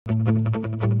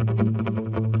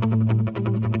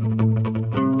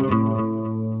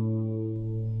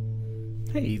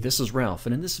this is Ralph,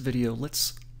 and in this video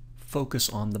let's focus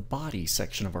on the body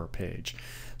section of our page.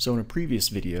 So in a previous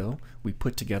video we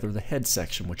put together the head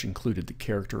section, which included the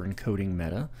character encoding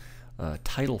meta,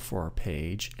 title for our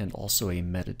page, and also a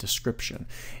meta description.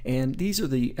 And these are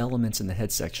the elements in the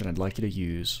head section I'd like you to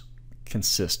use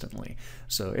consistently.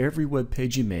 So every web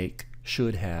page you make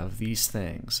should have these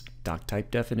things: doc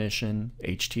type definition,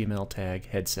 HTML tag,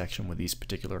 head section with these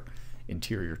particular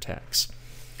interior tags.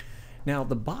 Now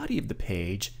the body of the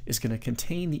page is going to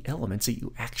contain the elements that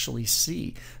you actually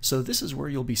see. So this is where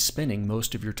you'll be spending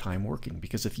most of your time working,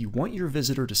 because if you want your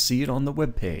visitor to see it on the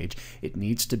web page, it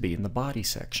needs to be in the body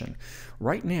section.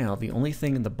 Right now the only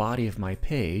thing in the body of my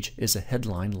page is a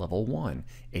headline level 1,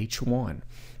 H1.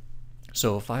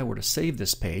 So if I were to save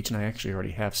this page, and I actually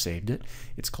already have saved it,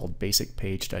 it's called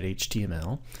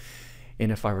basicpage.html.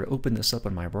 And if I were to open this up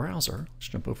in my browser, let's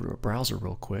jump over to a browser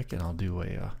real quick, and I'll do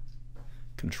a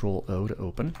Control O to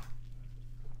open.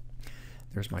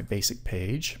 There's my basic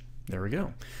page. There we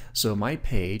go. So my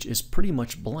page is pretty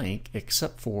much blank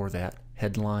except for that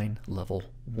headline level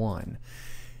 1.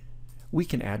 We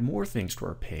can add more things to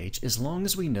our page as long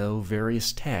as we know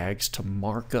various tags to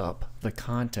mark up the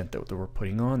content that we're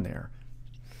putting on there.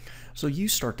 So you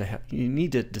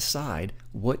need to decide,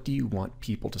 what do you want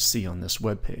people to see on this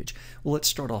web page? Well, let's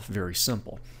start off very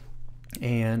simple.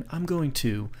 And I'm going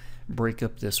to break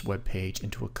up this web page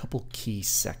into a couple key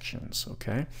sections,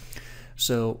 okay?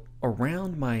 So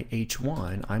around my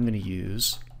H1, I'm going to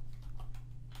use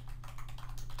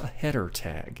a header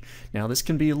tag. Now this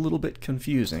can be a little bit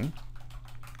confusing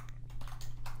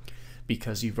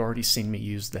because you've already seen me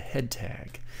use the head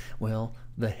tag. Well,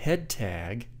 the head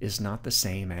tag is not the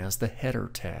same as the header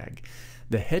tag.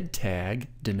 The head tag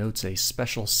denotes a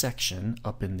special section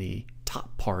up in the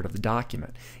top part of the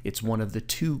document. It's one of the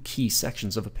two key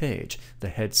sections of a page, the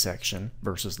head section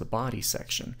versus the body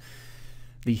section.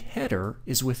 The header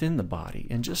is within the body,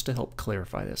 and just to help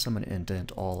clarify this, I'm going to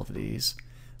indent all of these.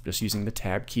 I'm just using the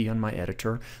tab key on my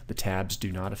editor. The tabs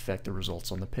do not affect the results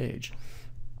on the page.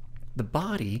 The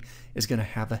body is going to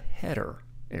have a header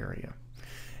area,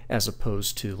 as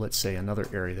opposed to, let's say, another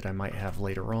area that I might have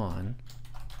later on,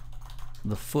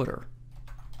 the footer.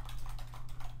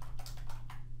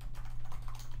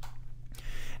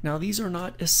 Now these are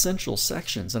not essential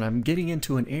sections, and I'm getting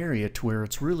into an area to where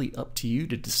it's really up to you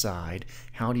to decide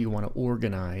how do you want to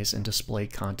organize and display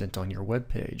content on your web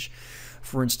page.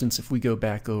 For instance, if we go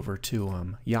back over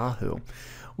to Yahoo,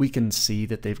 we can see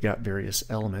that they've got various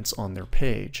elements on their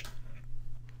page.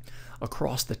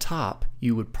 Across the top,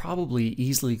 you would probably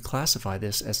easily classify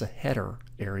this as a header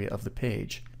area of the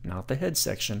page. Not the head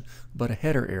section, but a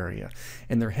header area.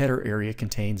 And their header area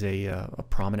contains a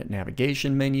prominent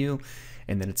navigation menu,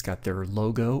 and then it's got their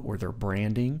logo or their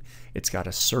branding. It's got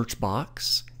a search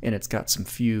box, and it's got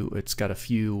a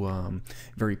few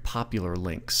very popular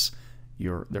links.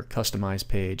 Their customized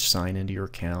page, sign into your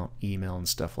account, email, and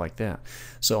stuff like that.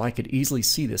 So I could easily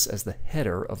see this as the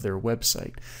header of their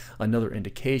website. Another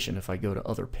indication, if I go to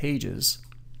other pages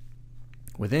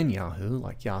within Yahoo,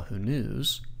 like Yahoo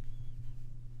News,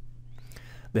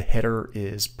 the header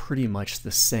is pretty much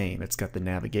the same. It's got the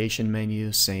navigation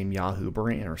menu, same Yahoo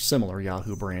brand or similar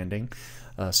Yahoo branding,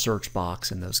 search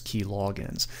box, and those key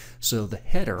logins. So the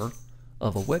header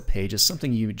of a web page is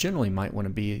something you generally might want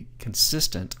to be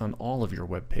consistent on all of your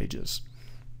web pages.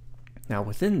 Now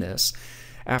within this,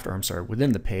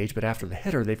 within the page, but after the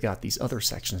header, they've got these other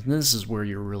sections, and this is where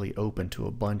you're really open to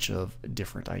a bunch of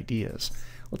different ideas.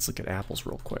 Let's look at Apple's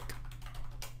real quick.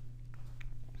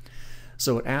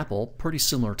 So at Apple, pretty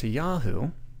similar to Yahoo,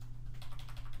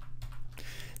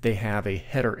 they have a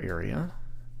header area.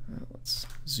 Let's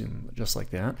zoom just like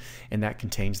that, and that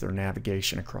contains their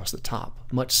navigation across the top.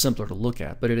 Much simpler to look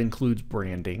at, but it includes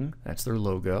branding, that's their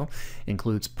logo,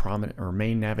 includes prominent or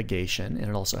main navigation, and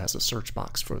it also has a search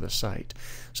box for the site.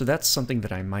 So that's something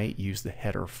that I might use the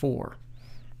header for.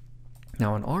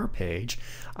 Now on our page,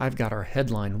 I've got our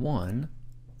headline 1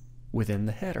 within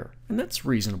the header, and that's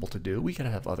reasonable to do. We could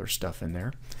have other stuff in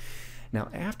there. Now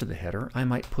after the header, I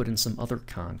might put in some other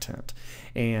content,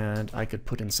 and I could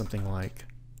put in something like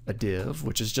a div,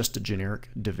 which is just a generic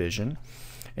division,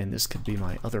 and this could be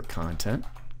my other content,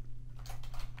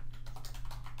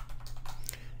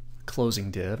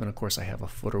 closing div, and of course I have a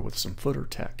footer with some footer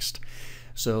text.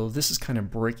 So this is kind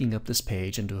of breaking up this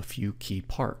page into a few key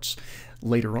parts.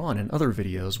 Later on in other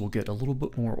videos we'll get a little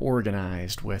bit more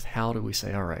organized with how do we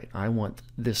say, all right, I want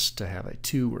this to have a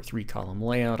 2 or 3 column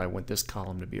layout, I want this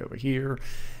column to be over here,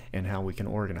 and how we can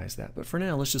organize that. But for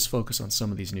now, let's just focus on some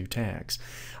of these new tags.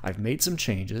 I've made some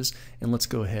changes, and let's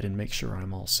go ahead and make sure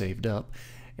I'm all saved up.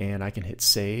 And I can hit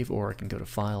save, or I can go to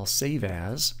File, Save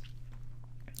As,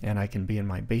 and I can be in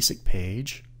my basic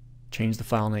page, change the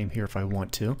file name here if I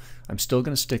want to. I'm still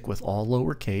going to stick with all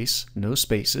lowercase, no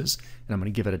spaces, and I'm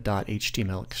going to give it a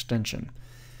 .html extension.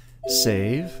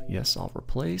 Save, yes, I'll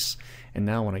replace, and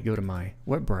now when I go to my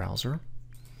web browser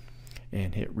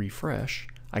and hit refresh,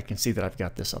 I can see that I've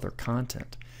got this other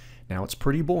content. Now it's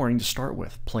pretty boring to start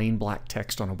with, plain black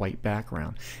text on a white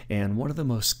background, and one of the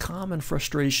most common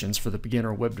frustrations for the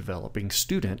beginner web developing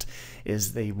student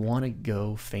is they want to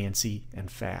go fancy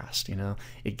and fast. You know,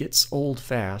 it gets old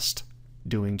fast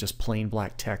doing just plain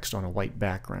black text on a white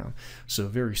background, so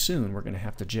very soon we're going to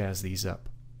have to jazz these up.